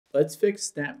Let's fix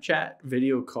Snapchat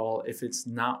video call if it's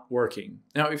not working.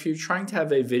 Now, if you're trying to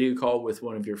have a video call with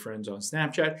one of your friends on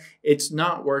Snapchat, it's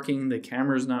not working, the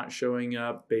camera's not showing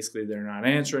up, basically they're not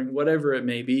answering, whatever it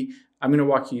may be, I'm gonna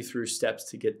walk you through steps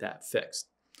to get that fixed.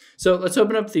 So let's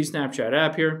open up the Snapchat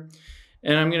app here,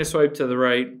 and I'm gonna swipe to the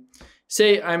right.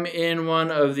 Say I'm in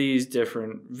one of these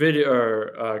different video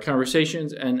or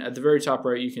conversations, and at the very top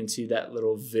right, you can see that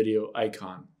little video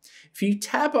icon. If you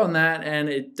tap on that and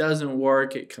it doesn't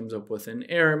work, it comes up with an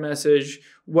error message,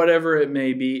 whatever it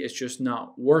may be, it's just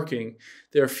not working.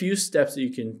 There are a few steps that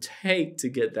you can take to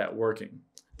get that working.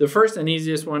 The first and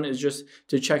easiest one is just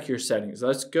to check your settings.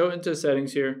 Let's go into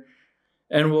settings here,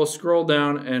 and we'll scroll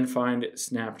down and find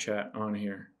Snapchat on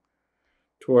here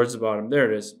towards the bottom.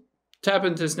 There it is. Tap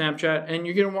into Snapchat, and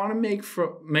you're going to want to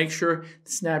make sure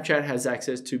Snapchat has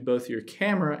access to both your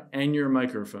camera and your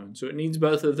microphone. So it needs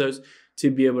both of those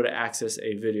to be able to access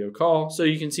a video call. So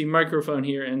you can see microphone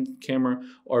here and camera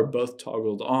are both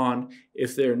toggled on.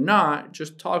 If they're not,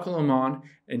 just toggle them on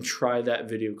and try that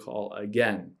video call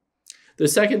again. The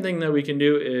second thing that we can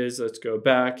do is let's go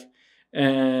back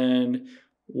and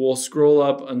we'll scroll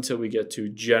up until we get to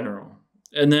general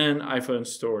and then iPhone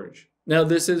storage. Now,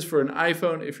 this is for an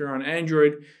iPhone. If you're on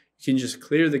Android, you can just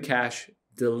clear the cache,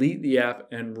 delete the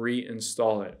app, and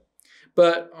reinstall it.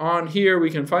 But on here,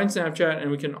 we can find Snapchat and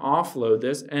we can offload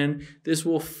this, and this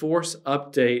will force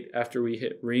update after we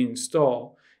hit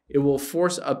reinstall. It will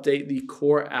force update the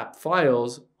core app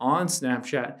files on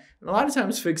Snapchat, and a lot of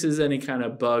times fixes any kind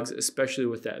of bugs, especially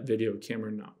with that video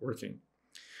camera not working.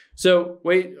 So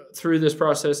wait through this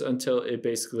process until it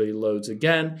basically loads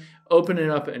again. Open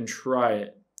it up and try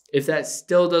it. If that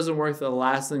still doesn't work, the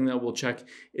last thing that we'll check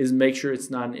is make sure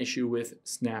it's not an issue with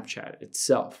Snapchat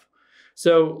itself.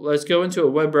 So let's go into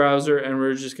a web browser and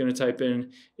we're just going to type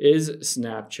in, is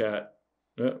Snapchat,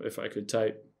 if I could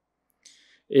type,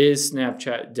 is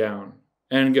Snapchat down,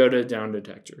 and go to down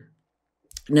detector.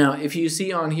 Now, if you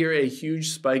see on here a huge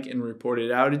spike in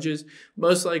reported outages,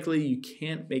 most likely you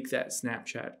can't make that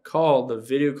Snapchat call, the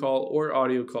video call or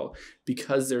audio call,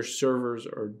 because their servers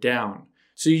are down.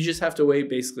 So you just have to wait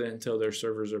basically until their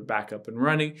servers are back up and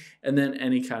running, and then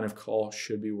any kind of call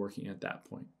should be working at that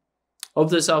point. Hope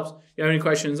this helps. If you have any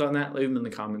questions on that, leave them in the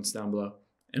comments down below,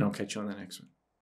 and I'll catch you on the next one.